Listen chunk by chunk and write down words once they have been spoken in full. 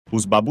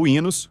Os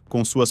babuínos,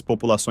 com suas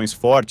populações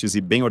fortes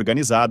e bem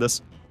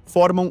organizadas,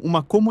 formam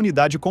uma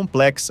comunidade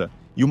complexa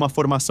e uma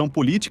formação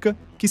política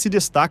que se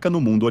destaca no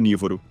mundo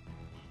onívoro.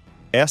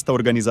 Esta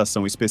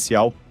organização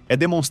especial é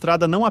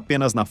demonstrada não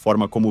apenas na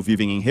forma como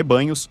vivem em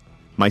rebanhos,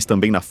 mas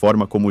também na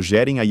forma como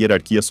gerem a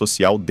hierarquia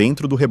social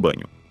dentro do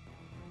rebanho.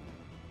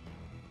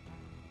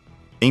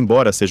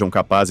 Embora sejam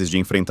capazes de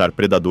enfrentar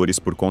predadores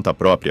por conta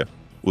própria,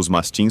 os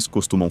mastins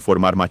costumam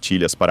formar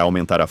matilhas para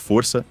aumentar a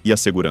força e a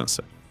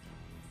segurança.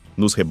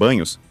 Nos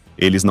rebanhos,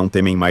 eles não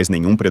temem mais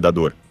nenhum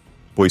predador,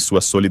 pois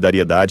sua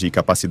solidariedade e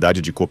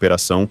capacidade de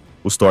cooperação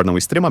os tornam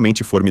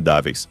extremamente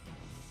formidáveis.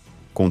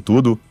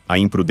 Contudo, a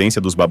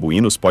imprudência dos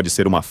babuínos pode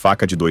ser uma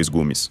faca de dois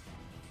gumes.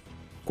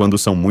 Quando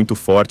são muito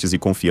fortes e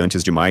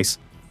confiantes demais,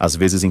 às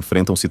vezes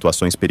enfrentam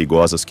situações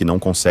perigosas que não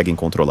conseguem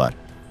controlar.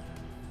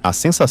 A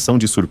sensação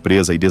de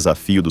surpresa e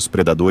desafio dos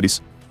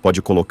predadores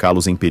pode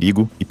colocá-los em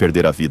perigo e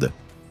perder a vida.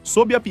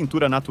 Sob a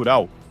pintura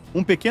natural,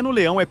 um pequeno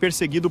leão é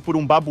perseguido por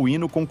um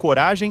babuíno com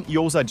coragem e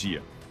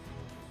ousadia.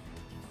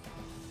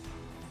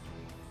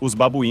 Os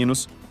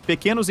babuínos,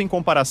 pequenos em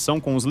comparação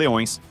com os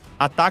leões,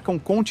 atacam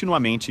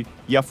continuamente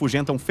e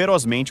afugentam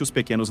ferozmente os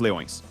pequenos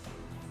leões.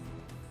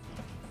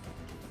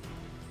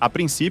 A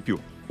princípio,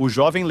 o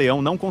jovem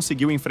leão não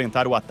conseguiu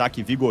enfrentar o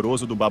ataque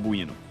vigoroso do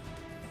babuíno.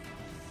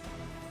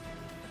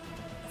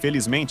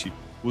 Felizmente,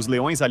 os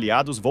leões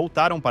aliados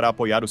voltaram para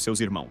apoiar os seus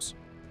irmãos.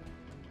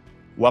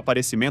 O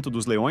aparecimento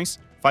dos leões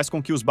faz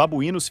com que os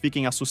babuínos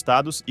fiquem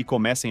assustados e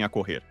comecem a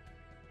correr.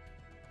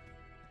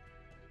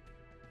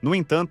 No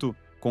entanto,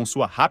 com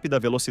sua rápida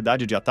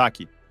velocidade de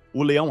ataque,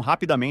 o leão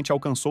rapidamente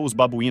alcançou os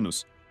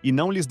babuínos e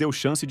não lhes deu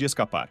chance de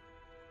escapar.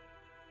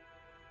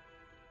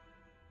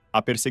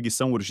 A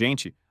perseguição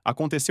urgente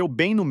aconteceu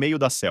bem no meio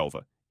da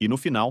selva, e no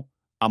final,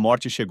 a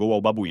morte chegou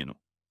ao babuíno.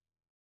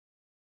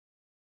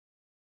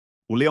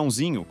 O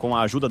leãozinho, com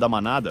a ajuda da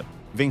manada,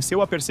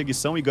 venceu a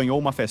perseguição e ganhou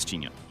uma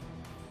festinha.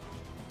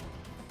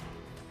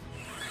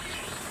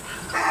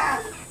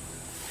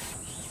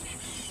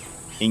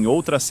 Em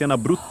outra cena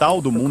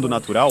brutal do mundo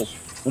natural,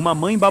 uma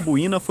mãe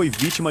babuína foi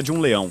vítima de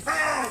um leão.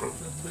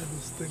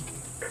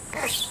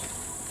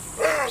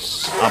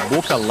 A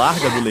boca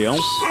larga do leão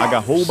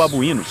agarrou o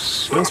babuíno,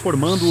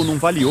 transformando-o num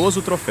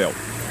valioso troféu.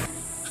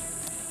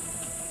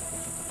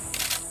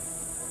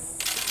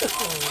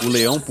 O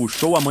leão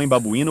puxou a mãe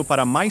babuíno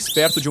para mais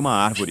perto de uma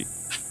árvore.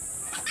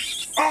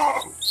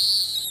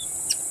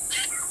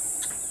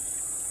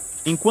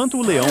 Enquanto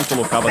o leão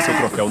colocava seu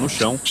troféu no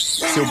chão,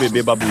 seu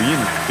bebê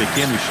babuíno,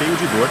 pequeno e cheio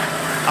de dor,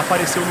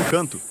 apareceu no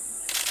canto.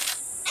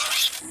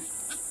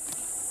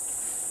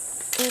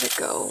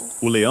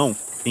 O leão,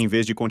 em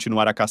vez de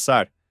continuar a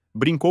caçar,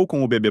 brincou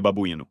com o bebê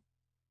babuíno.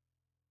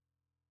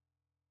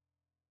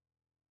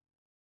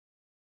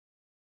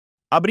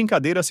 A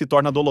brincadeira se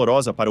torna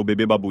dolorosa para o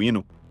bebê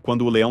babuíno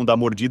quando o leão dá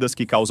mordidas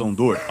que causam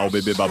dor ao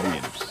bebê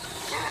babuíno.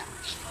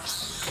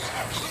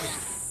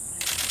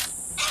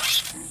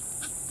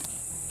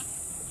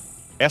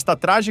 Esta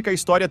trágica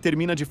história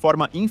termina de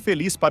forma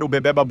infeliz para o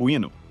bebê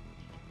babuíno.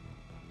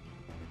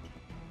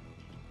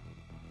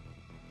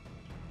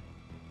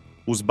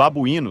 Os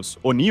babuínos,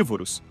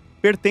 onívoros,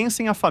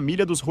 pertencem à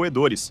família dos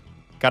roedores,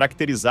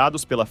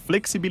 caracterizados pela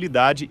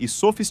flexibilidade e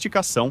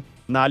sofisticação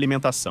na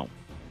alimentação.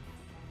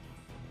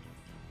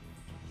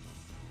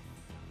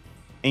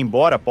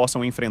 Embora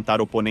possam enfrentar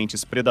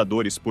oponentes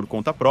predadores por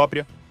conta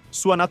própria,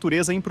 sua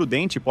natureza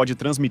imprudente pode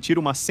transmitir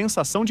uma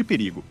sensação de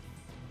perigo.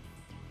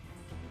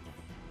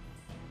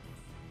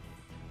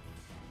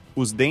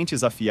 Os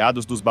dentes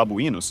afiados dos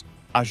babuínos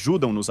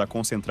ajudam-nos a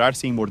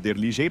concentrar-se em morder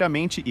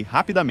ligeiramente e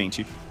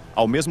rapidamente,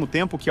 ao mesmo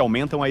tempo que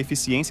aumentam a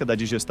eficiência da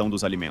digestão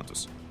dos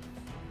alimentos.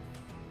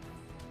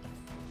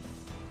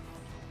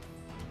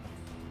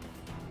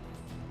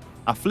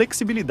 A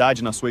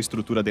flexibilidade na sua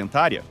estrutura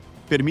dentária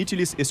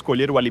permite-lhes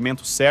escolher o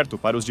alimento certo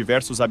para os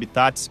diversos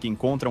habitats que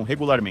encontram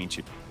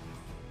regularmente.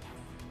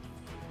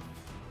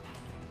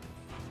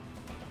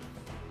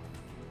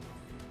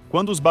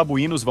 Quando os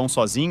babuínos vão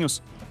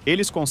sozinhos,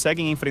 eles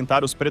conseguem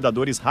enfrentar os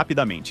predadores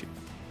rapidamente.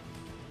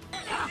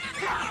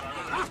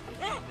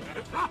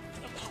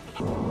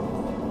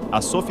 A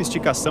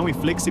sofisticação e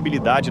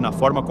flexibilidade na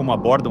forma como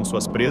abordam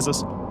suas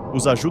presas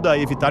os ajuda a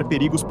evitar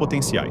perigos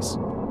potenciais.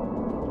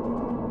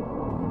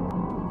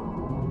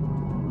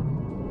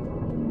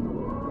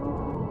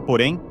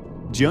 Porém,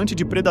 diante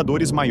de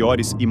predadores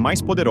maiores e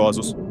mais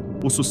poderosos,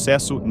 o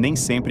sucesso nem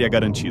sempre é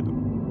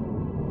garantido.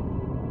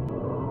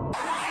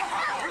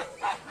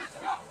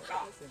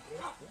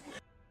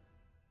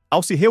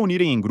 Ao se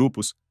reunirem em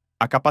grupos,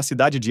 a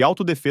capacidade de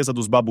autodefesa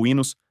dos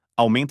babuínos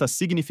aumenta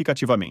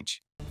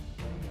significativamente.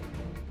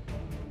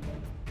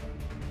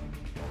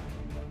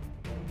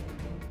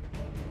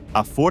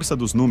 A força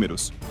dos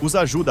números os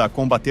ajuda a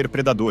combater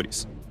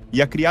predadores e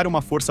a criar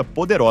uma força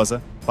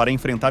poderosa para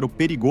enfrentar o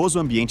perigoso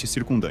ambiente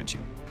circundante.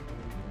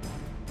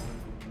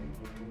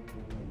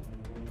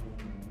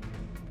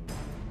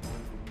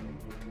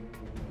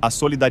 A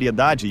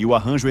solidariedade e o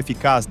arranjo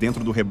eficaz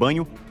dentro do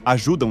rebanho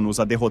ajudam-nos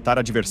a derrotar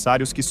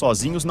adversários que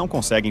sozinhos não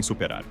conseguem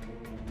superar.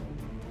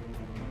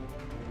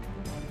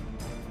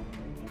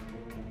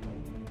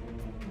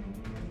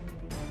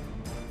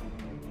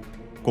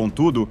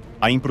 Contudo,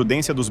 a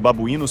imprudência dos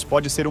babuínos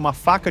pode ser uma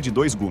faca de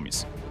dois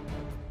gumes.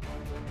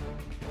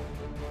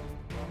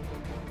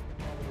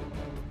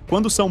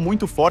 Quando são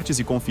muito fortes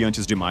e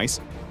confiantes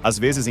demais, às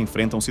vezes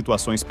enfrentam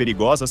situações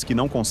perigosas que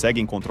não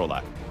conseguem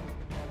controlar.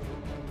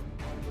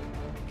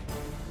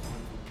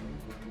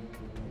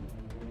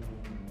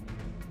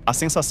 A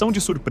sensação de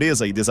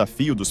surpresa e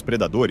desafio dos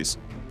predadores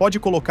pode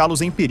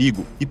colocá-los em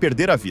perigo e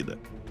perder a vida.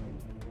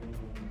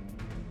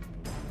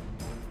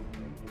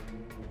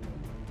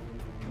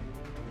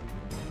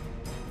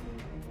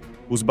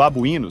 Os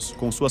babuínos,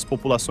 com suas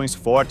populações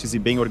fortes e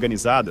bem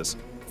organizadas,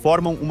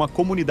 formam uma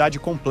comunidade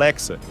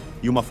complexa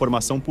e uma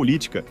formação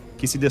política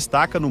que se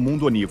destaca no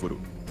mundo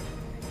onívoro.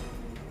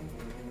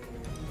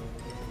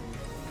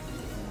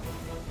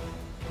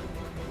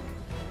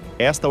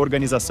 Esta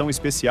organização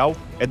especial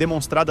é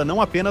demonstrada não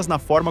apenas na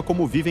forma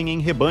como vivem em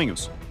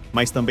rebanhos,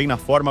 mas também na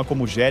forma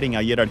como gerem a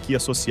hierarquia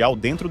social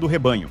dentro do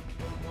rebanho.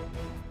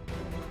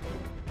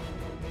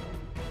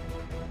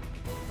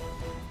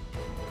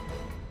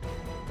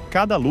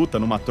 Cada luta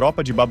numa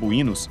tropa de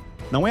babuínos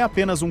não é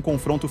apenas um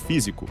confronto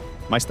físico,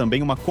 mas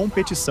também uma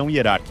competição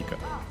hierárquica,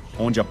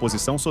 onde a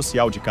posição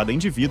social de cada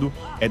indivíduo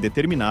é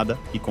determinada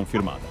e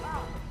confirmada.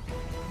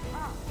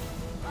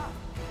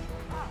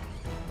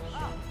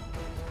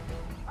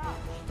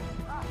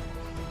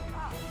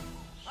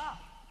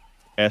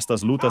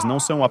 Estas lutas não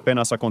são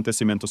apenas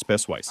acontecimentos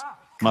pessoais,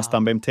 mas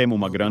também têm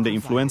uma grande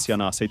influência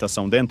na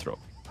aceitação dentro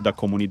da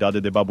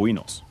comunidade de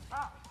babuínos.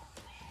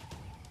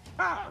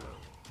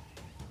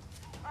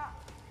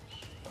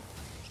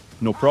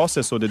 No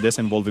processo de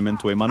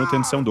desenvolvimento e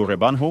manutenção do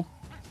rebanho,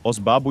 os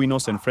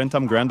babuínos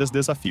enfrentam grandes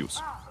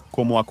desafios,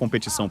 como a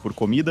competição por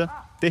comida,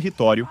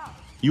 território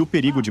e o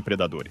perigo de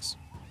predadores.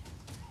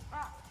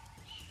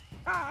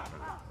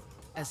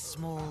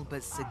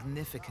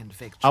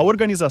 A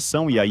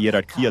organização e a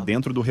hierarquia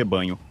dentro do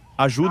rebanho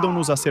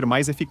ajudam-nos a ser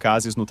mais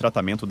eficazes no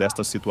tratamento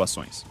destas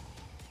situações.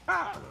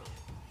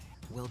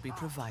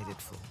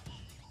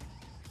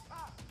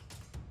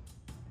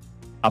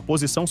 A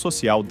posição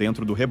social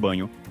dentro do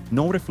rebanho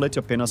não reflete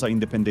apenas a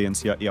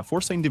independência e a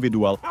força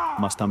individual,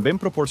 mas também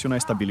proporciona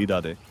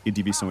estabilidade e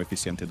divisão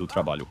eficiente do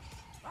trabalho.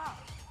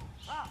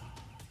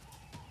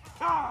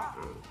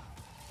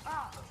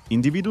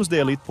 Indivíduos de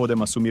elite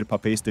podem assumir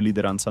papéis de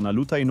liderança na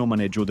luta e no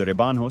manejo de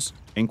rebanhos,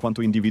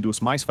 enquanto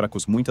indivíduos mais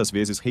fracos muitas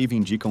vezes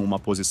reivindicam uma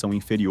posição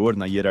inferior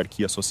na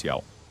hierarquia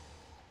social.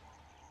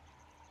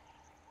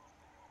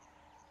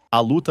 A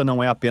luta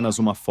não é apenas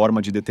uma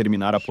forma de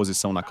determinar a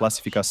posição na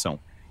classificação,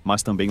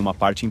 mas também uma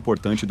parte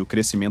importante do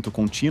crescimento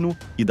contínuo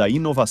e da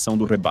inovação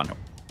do rebanho.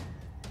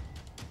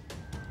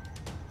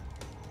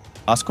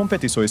 As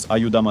competições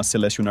ajudam a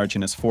selecionar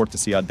genes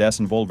fortes e a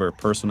desenvolver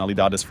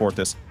personalidades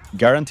fortes,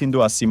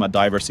 garantindo assim a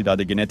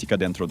diversidade genética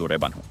dentro do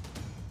rebanho.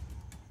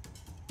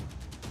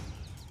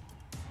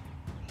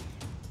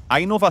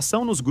 A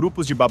inovação nos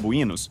grupos de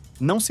babuínos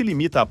não se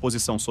limita à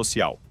posição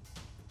social,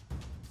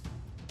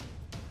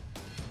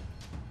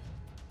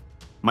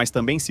 mas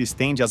também se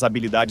estende às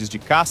habilidades de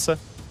caça,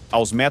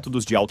 aos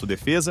métodos de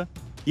autodefesa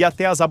e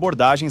até às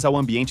abordagens ao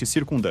ambiente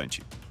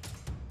circundante.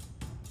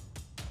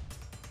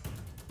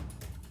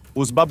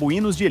 Os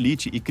babuínos de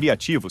elite e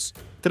criativos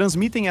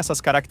transmitem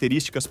essas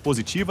características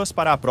positivas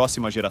para a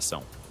próxima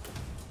geração.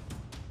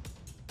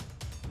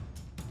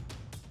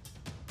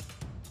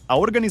 A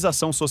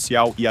organização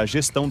social e a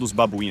gestão dos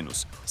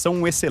babuínos são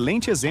um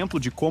excelente exemplo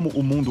de como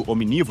o mundo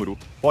omnívoro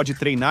pode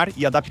treinar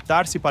e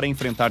adaptar-se para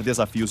enfrentar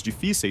desafios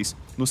difíceis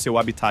no seu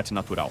habitat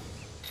natural.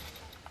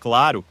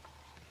 Claro.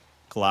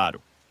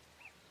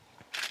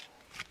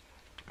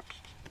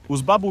 Os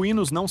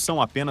babuínos não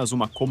são apenas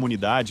uma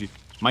comunidade,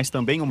 mas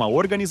também uma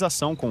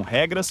organização com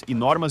regras e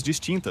normas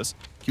distintas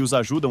que os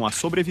ajudam a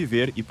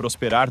sobreviver e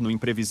prosperar no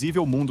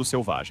imprevisível mundo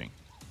selvagem.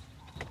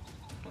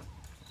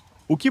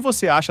 O que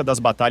você acha das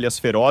batalhas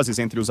ferozes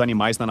entre os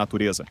animais na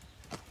natureza?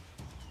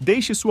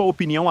 Deixe sua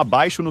opinião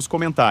abaixo nos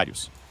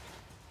comentários.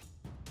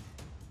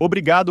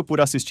 Obrigado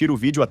por assistir o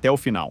vídeo até o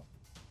final.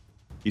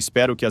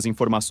 Espero que as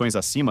informações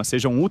acima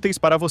sejam úteis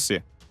para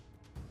você.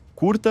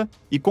 Curta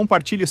e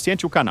compartilhe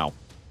sempre o canal,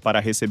 para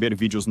receber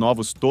vídeos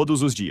novos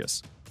todos os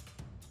dias.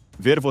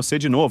 Ver você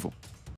de novo!